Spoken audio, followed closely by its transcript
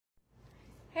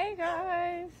Hey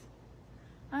guys,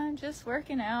 I'm just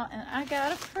working out and I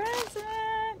got a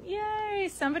present. Yay!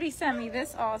 Somebody sent me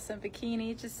this awesome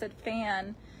bikini. It just said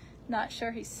fan. Not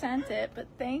sure who sent it, but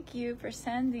thank you for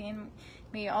sending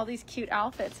me all these cute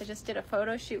outfits. I just did a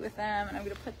photo shoot with them and I'm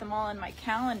going to put them all in my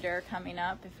calendar coming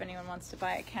up if anyone wants to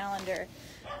buy a calendar.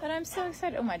 But I'm so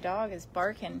excited. Oh, my dog is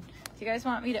barking. Do you guys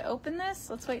want me to open this?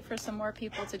 Let's wait for some more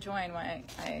people to join when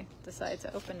I decide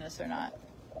to open this or not.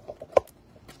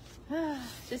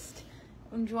 Just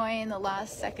enjoying the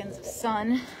last seconds of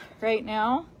sun right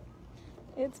now.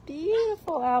 It's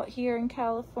beautiful out here in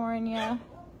California.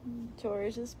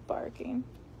 George is barking.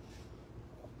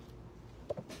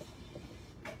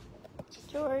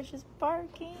 George is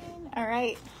barking. All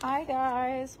right. Hi,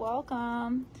 guys.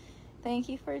 Welcome. Thank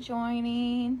you for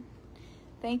joining.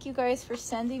 Thank you guys for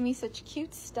sending me such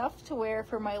cute stuff to wear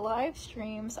for my live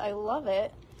streams. I love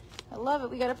it. I love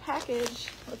it. We got a package.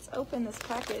 Let's open this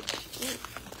package.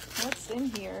 Ooh, what's in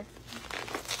here?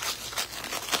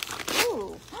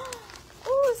 Ooh.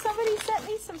 Ooh, somebody sent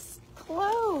me some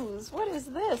clothes. What is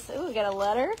this? Ooh, we got a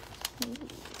letter. Ooh.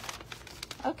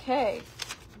 Okay.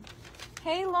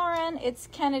 Hey, Lauren, it's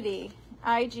Kennedy.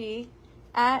 IG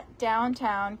at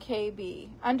downtown KB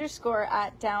 _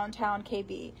 at downtown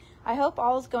KB. I hope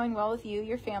all is going well with you,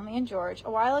 your family, and George. A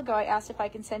while ago, I asked if I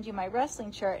can send you my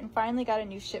wrestling shirt and finally got a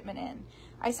new shipment in.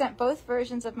 I sent both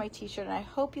versions of my t-shirt and I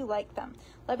hope you like them.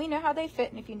 Let me know how they fit,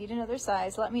 and if you need another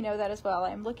size, let me know that as well. I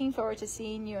am looking forward to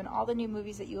seeing you in all the new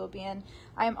movies that you will be in.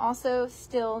 I am also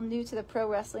still new to the pro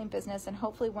wrestling business, and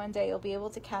hopefully one day you'll be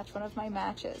able to catch one of my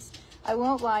matches. I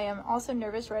won't lie, I'm also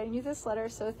nervous writing you this letter,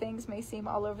 so things may seem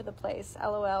all over the place.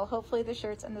 LOL. Hopefully the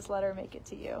shirts and this letter make it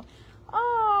to you.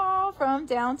 Oh, from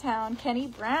downtown, Kenny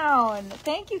Brown.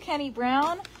 Thank you, Kenny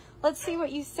Brown. Let's see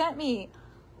what you sent me.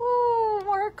 Ooh,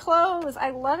 more clothes.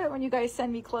 I love it when you guys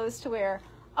send me clothes to wear.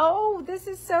 Oh, this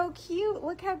is so cute.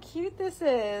 Look how cute this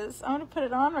is. I'm going to put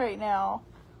it on right now.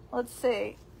 Let's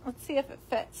see. Let's see if it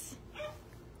fits.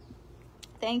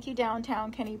 Thank you,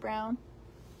 downtown, Kenny Brown.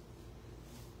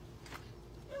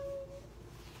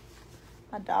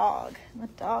 My dog. My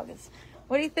dog is...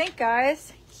 What do you think,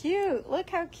 guys? Cute. Look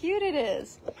how cute it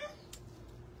is.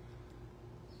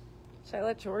 Should I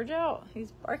let George out?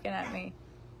 He's barking at me.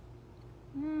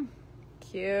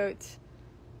 Cute.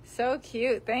 So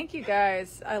cute. Thank you,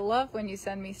 guys. I love when you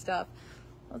send me stuff.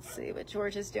 Let's see what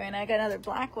George is doing. I got another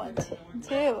black one,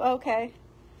 too. Okay.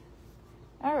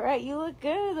 All right. You look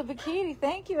good. The bikini.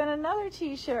 Thank you. And another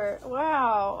t-shirt.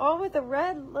 Wow. Oh, with the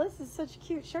red. This is such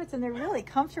cute shirts. And they're really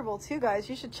comfortable, too, guys.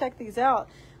 You should check these out.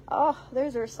 Oh,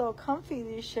 those are so comfy,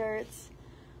 these shirts.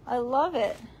 I love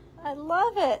it. I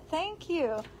love it. Thank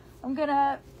you. I'm going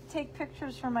to take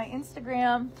pictures from my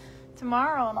Instagram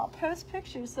tomorrow and I'll post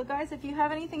pictures. So guys, if you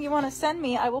have anything you want to send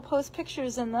me, I will post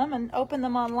pictures in them and open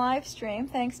them on live stream.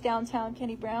 Thanks, downtown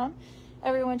Kenny Brown.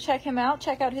 Everyone check him out.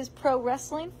 Check out his pro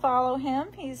wrestling. Follow him.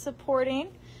 He's supporting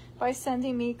by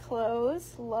sending me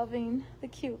clothes. Loving the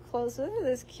cute clothes. Look at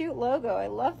this cute logo. I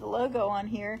love the logo on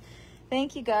here.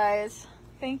 Thank you, guys.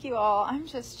 Thank you all. I'm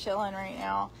just chilling right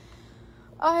now.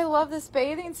 Oh, I love this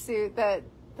bathing suit that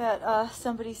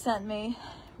somebody sent me.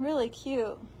 Really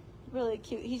cute. Really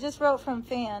cute. He just wrote from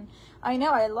fan. I know.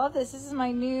 I love this. This is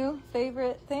my new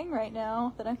favorite thing right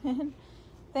now that I'm in.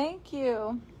 Thank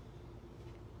you.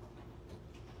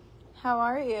 How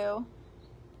are you?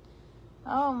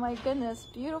 Oh my goodness.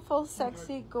 Beautiful,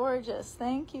 sexy, gorgeous.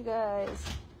 Thank you, guys.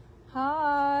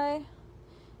 Hi.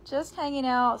 Just hanging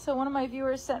out. So one of my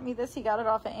viewers sent me this. He got it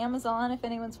off of Amazon. If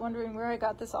anyone's wondering where I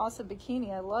got this awesome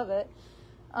bikini, I love it.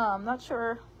 Not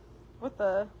sure what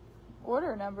the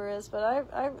order number is, but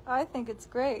I think it's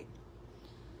great.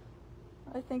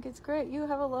 I think it's great. You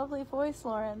have a lovely voice,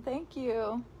 Lauren. Thank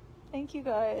you. Thank you,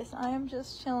 guys. I am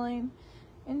just chilling,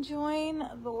 enjoying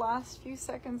the last few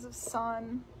seconds of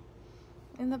sun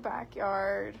in the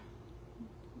backyard,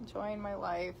 enjoying my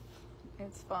life.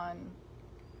 It's fun.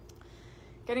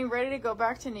 Getting ready to go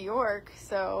back to New York,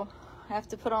 so I have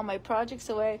to put all my projects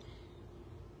away.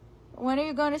 When are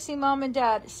you going to see Mom and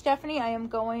Dad? Stephanie, I am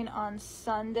going on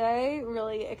Sunday.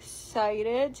 Really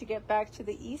excited to get back to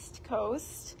the East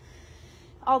Coast.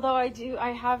 Although I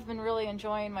have been really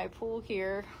enjoying my pool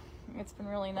here. It's been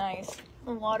really nice.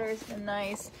 The water's been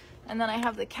nice. And then I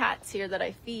have the cats here that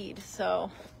I feed, so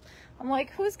I'm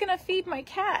like, who's going to feed my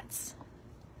cats?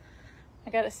 I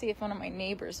got to see if one of my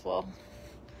neighbors will.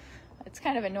 It's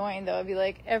kind of annoying, though. I'd be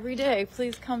like, every day,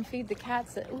 please come feed the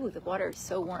cats. Ooh, the water is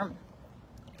so warm.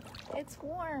 It's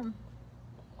warm.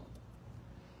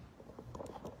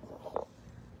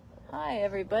 Hi,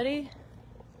 everybody.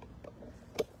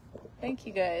 Thank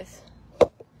you, guys. I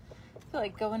feel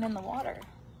like going in the water.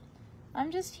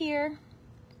 I'm just here.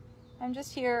 I'm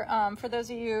just here. For those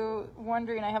of you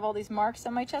wondering, I have all these marks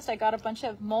on my chest. I got a bunch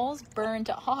of moles burned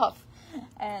off,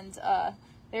 and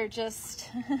they're just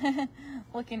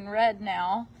looking red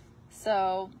now.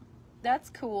 So that's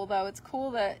cool, though. It's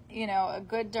cool that, you know, a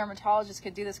good dermatologist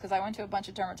could do this, because I went to a bunch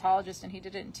of dermatologists and he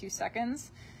did it in 2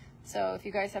 seconds. So if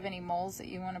you guys have any moles that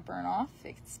you want to burn off,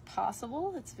 it's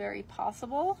possible. It's very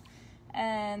possible.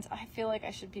 And I feel like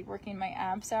I should be working my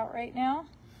abs out right now.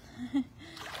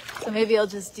 So maybe I'll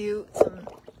just do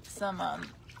some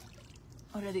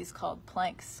what are these called?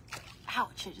 Planks.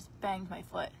 Ouch, I just banged my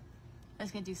foot. I'm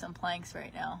just gonna do some planks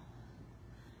right now.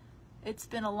 It's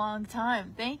been a long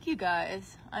time. Thank you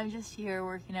guys. I'm just here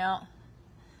working out.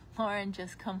 Lauren,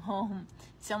 just come home. You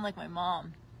sound like my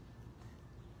mom.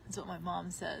 That's what my mom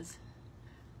says.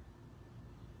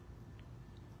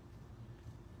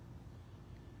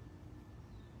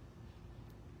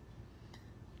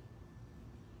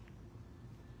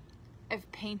 I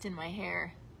have paint in my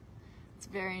hair. It's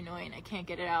very annoying. I can't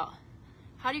get it out.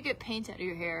 How do you get paint out of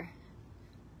your hair?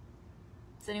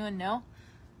 Does anyone know?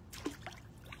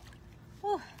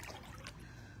 Whew.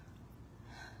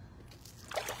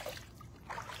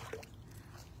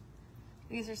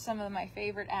 These are some of my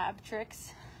favorite ab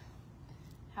tricks.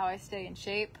 How I stay in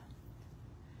shape.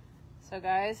 So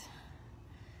guys,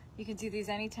 you can do these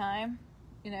anytime,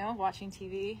 you know, watching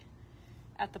TV,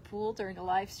 at the pool, during a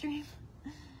live stream.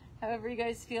 However you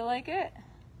guys feel like it,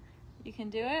 you can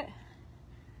do it.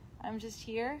 I'm just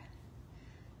here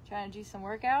trying to do some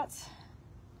workouts.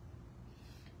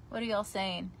 What are y'all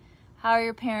saying? How are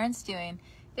your parents doing?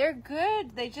 They're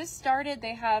good. They just started,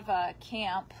 they have a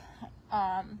camp,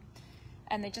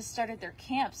 and they just started their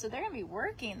camp, so they're gonna be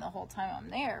working the whole time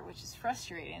I'm there, which is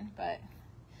frustrating, but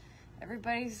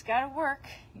everybody's gotta work,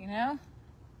 you know?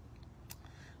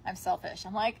 I'm selfish.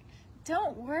 I'm like,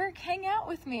 don't work, hang out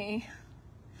with me.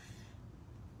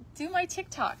 Do my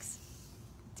TikToks.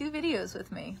 Do videos with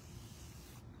me.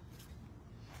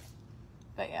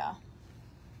 But yeah.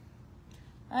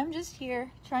 I'm just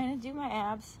here trying to do my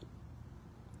abs.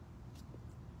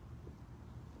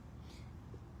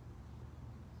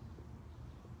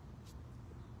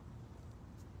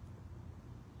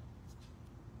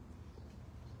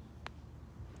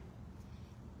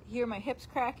 Hear my hips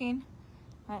cracking?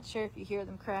 Not sure if you hear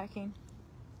them cracking.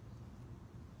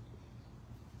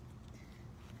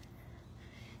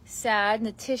 Sad.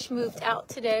 Natish moved out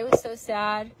today. It was so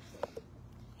sad.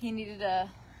 He needed a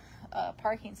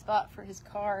parking spot for his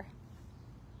car,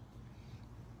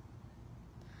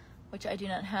 which I do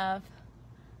not have.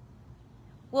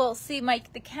 Well, see,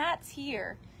 the cats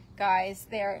here, guys,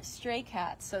 they're stray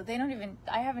cats, so they don't even,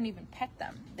 I haven't even pet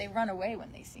them. They run away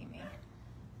when they see me.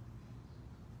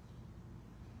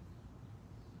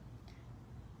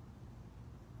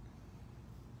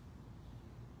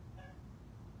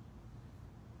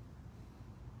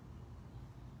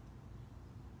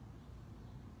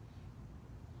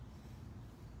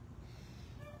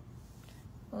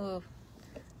 Ooh.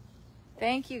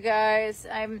 Thank you guys.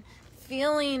 I'm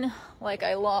feeling like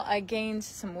I gained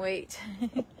some weight.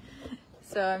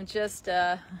 So I'm just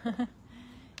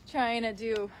trying to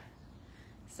do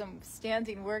some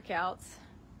standing workouts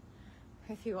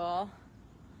with you all.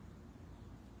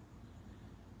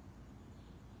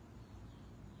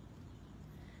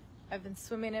 I've been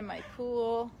swimming in my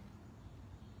pool.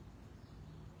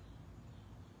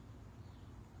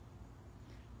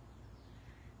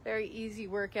 Very easy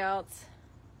workouts.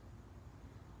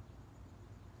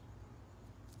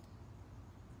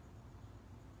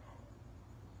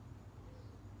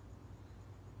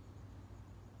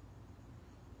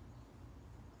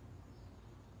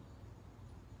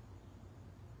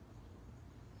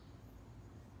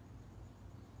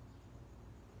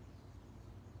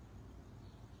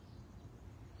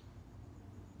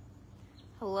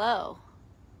 Hello.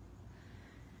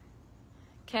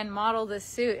 Can model this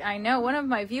suit. I know one of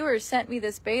my viewers sent me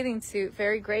this bathing suit.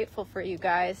 Very grateful for you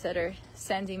guys that are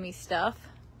sending me stuff.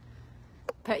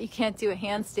 Bet you can't do a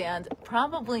handstand.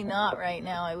 Probably not right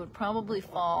now. I would probably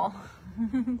fall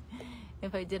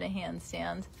if I did a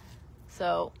handstand.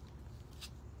 So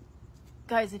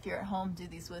guys, if you're at home, do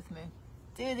these with me.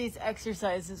 Do these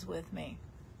exercises with me.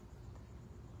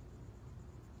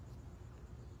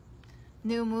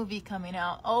 New movie coming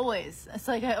out. Always. It's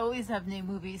like I always have new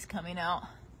movies coming out.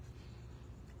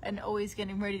 And always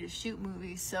getting ready to shoot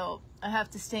movies, so I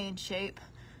have to stay in shape.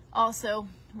 Also,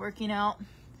 working out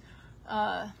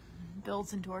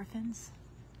builds endorphins,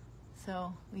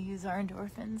 so we use our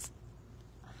endorphins.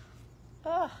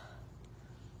 Oh,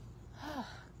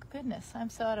 goodness, I'm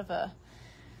so out of a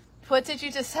What did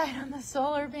you decide on the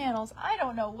solar panels? I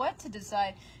don't know what to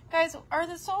decide. Guys, are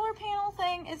the solar panel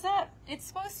thing, it's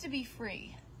supposed to be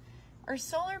free. Are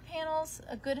solar panels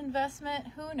a good investment?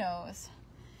 Who knows?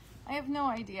 I have no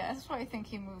idea. That's why I think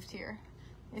he moved here,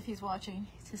 if he's watching,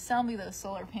 to sell me those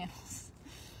solar panels.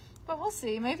 But we'll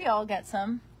see. Maybe I'll get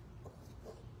some.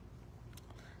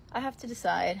 I have to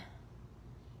decide.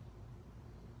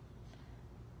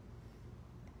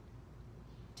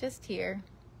 Just here.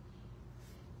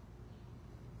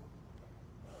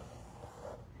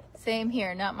 Same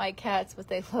here, not my cats, but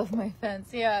they love my fence.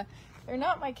 Yeah, they're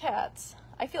not my cats.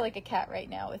 I feel like a cat right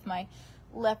now with my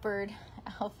leopard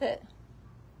outfit.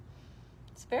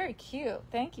 It's very cute.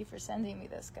 Thank you for sending me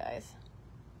this, guys.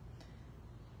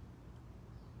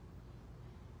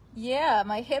 Yeah,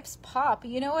 my hips pop.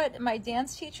 You know what my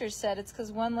dance teacher said? It's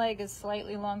because one leg is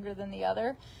slightly longer than the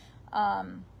other.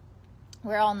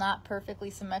 We're all not perfectly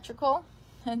symmetrical.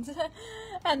 And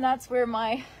that's where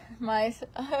my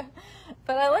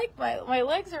but I like my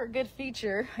legs are a good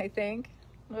feature, I think,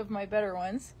 of my better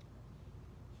ones.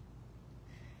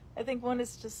 I think one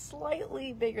is just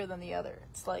slightly bigger than the other.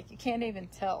 It's like you can't even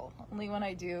tell, only when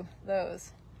I do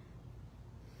those.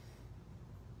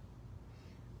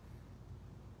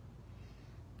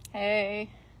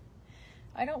 Hey,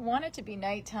 I don't want it to be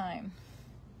nighttime.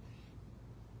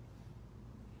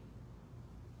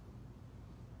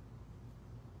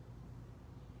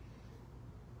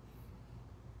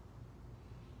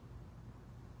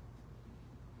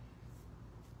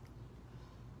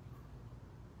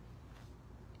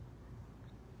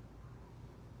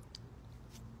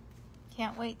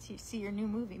 Can't wait to see your new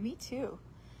movie. Me too.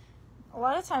 A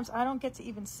lot of times I don't get to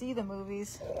even see the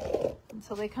movies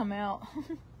until they come out.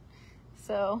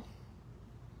 So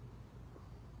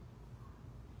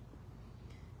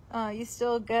you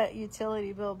still get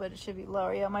utility bill, but it should be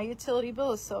lower. Yeah, my utility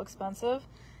bill is so expensive.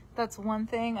 That's one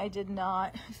thing I did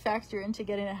not factor into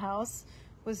getting a house,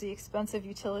 was the expensive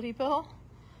utility bill.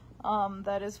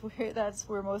 That's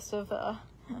where most of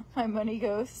my money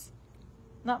goes.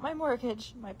 Not my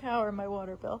mortgage, my power, my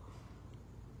water bill.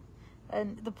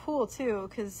 And the pool too,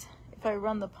 because if I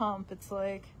run the pump, it's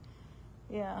like,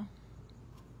 yeah.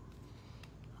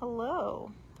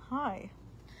 Hello. Hi.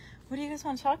 What do you guys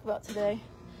want to talk about today?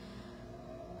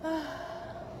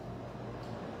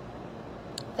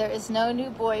 There is no new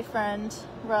boyfriend,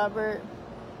 Robert.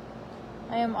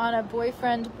 I am on a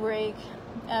boyfriend break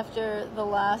after the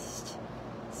last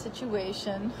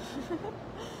situation.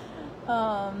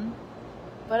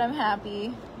 But I'm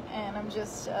happy, and I'm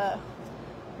just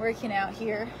working out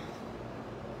here.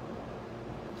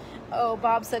 Oh,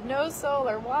 Bob said no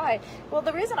solar. Why? Well,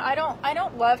 the reason I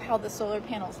don't love how the solar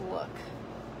panels look.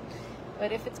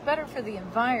 But if it's better for the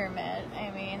environment,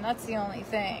 I mean, that's the only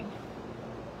thing.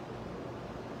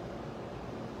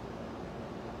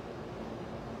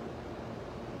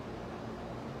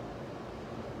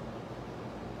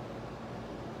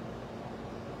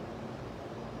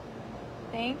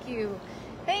 Thank you.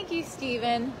 Thank you,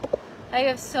 Steven. I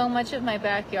have so much of my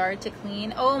backyard to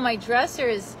clean. Oh, my dresser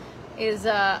is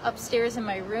upstairs in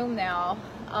my room now.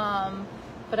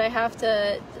 But I have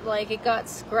to, like, it got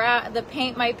scratched.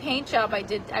 My paint job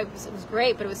it was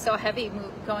great, but it was so heavy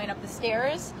going up the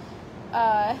stairs.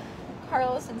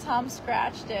 Carlos and Tom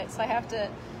scratched it, so I have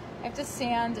to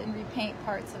sand and repaint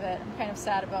parts of it. I'm kind of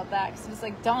sad about that because it was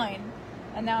like done,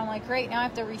 and now I'm like, great, now I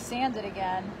have to resand it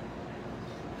again.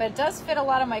 But it does fit a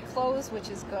lot of my clothes, which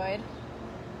is good.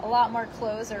 A lot more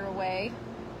clothes are away.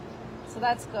 So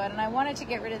that's good. And I wanted to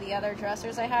get rid of the other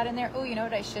dressers I had in there. Oh, you know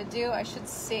what I should do? I should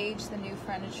sage the new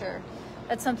furniture.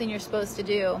 That's something you're supposed to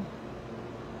do.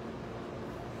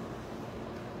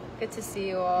 Good to see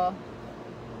you all.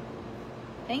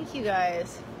 Thank you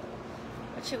guys.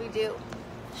 What should we do?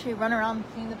 Should we run around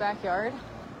and clean the backyard?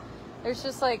 There's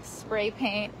just like spray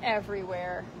paint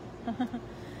everywhere.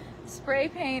 Spray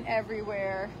paint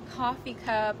everywhere. Coffee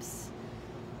cups.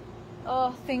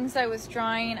 Oh, things I was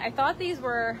drying. I thought these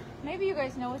were, maybe you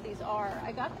guys know what these are.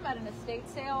 I got them at an estate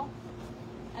sale,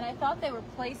 and I thought they were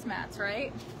placemats,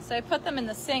 right? So I put them in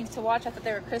the sink to watch. I thought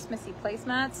they were Christmassy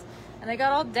placemats, and they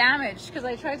got all damaged because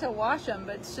I tried to wash them,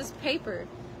 but it's just paper.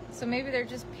 So maybe they're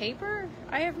just paper?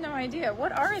 I have no idea.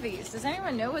 What are these? Does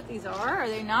anyone know what these are? Are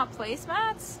they not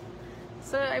placemats?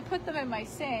 So I put them in my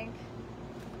sink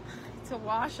to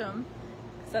wash them,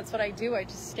 because that's what I do. I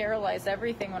just sterilize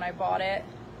everything when I bought it.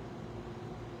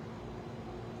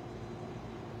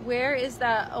 Where is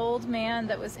that old man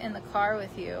that was in the car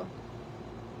with you?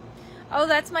 Oh,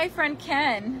 that's my friend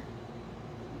Ken.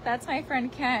 That's my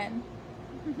friend Ken.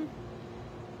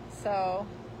 So,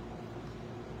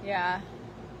 yeah.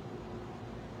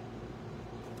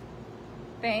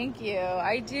 Thank you.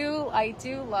 I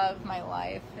do love my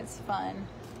life. It's fun.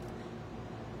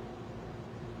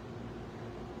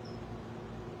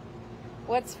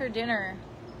 What's for dinner?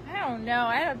 I don't know.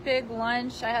 I had a big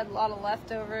lunch. I had a lot of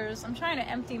leftovers. I'm trying to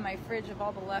empty my fridge of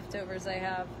all the leftovers I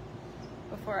have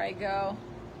before I go.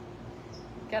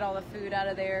 Get all the food out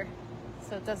of there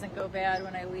so it doesn't go bad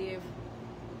when I leave.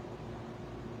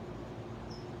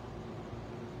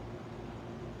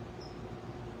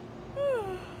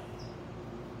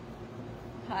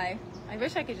 Hi. I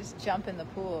wish I could just jump in the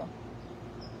pool.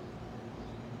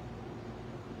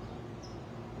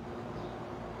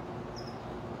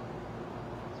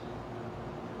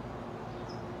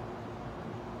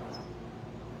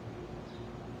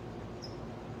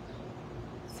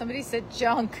 Somebody said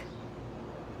junk.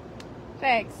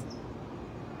 Thanks.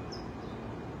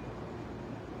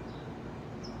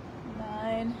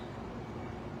 9,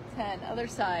 10. Other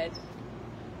side.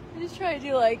 I just try to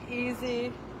do like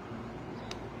easy.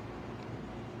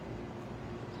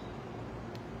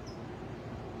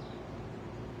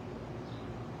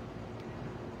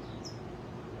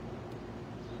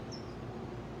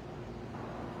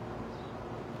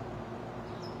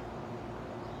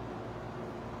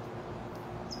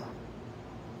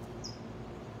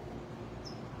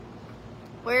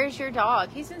 Where's your dog?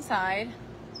 He's inside.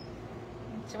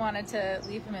 Just wanted to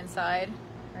leave him inside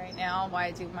right now while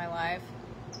I do my live.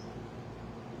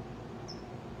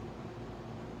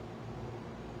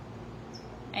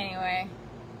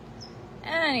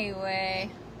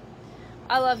 Anyway,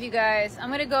 I love you guys. I'm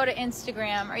gonna go to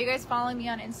Instagram. Are you guys following me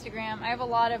on Instagram? I have a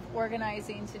lot of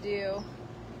organizing to do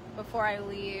before I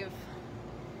leave.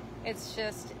 It's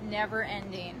just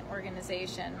never-ending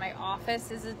organization. My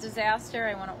office is a disaster.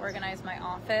 I want to organize my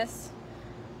office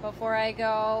before I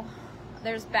go.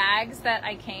 There's bags that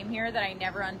I came here that I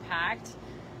never unpacked,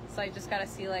 so I just got to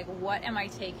see like what am I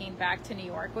taking back to New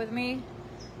York with me.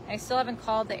 I still haven't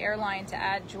called the airline to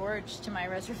add George to my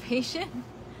reservation.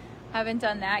 I haven't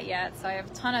done that yet, so I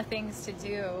have a ton of things to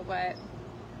do, but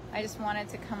I just wanted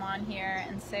to come on here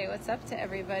and say what's up to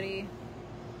everybody.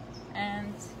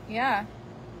 And yeah,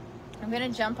 I'm gonna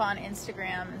jump on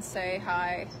Instagram and say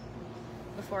hi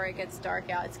before it gets dark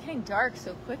out. It's getting dark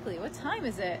so quickly. What time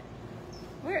is it?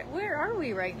 Where are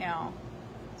we right now?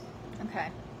 Okay,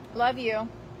 love you.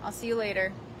 I'll see you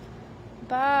later.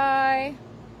 Bye.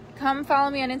 Come follow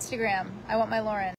me on Instagram. I want my Lauren.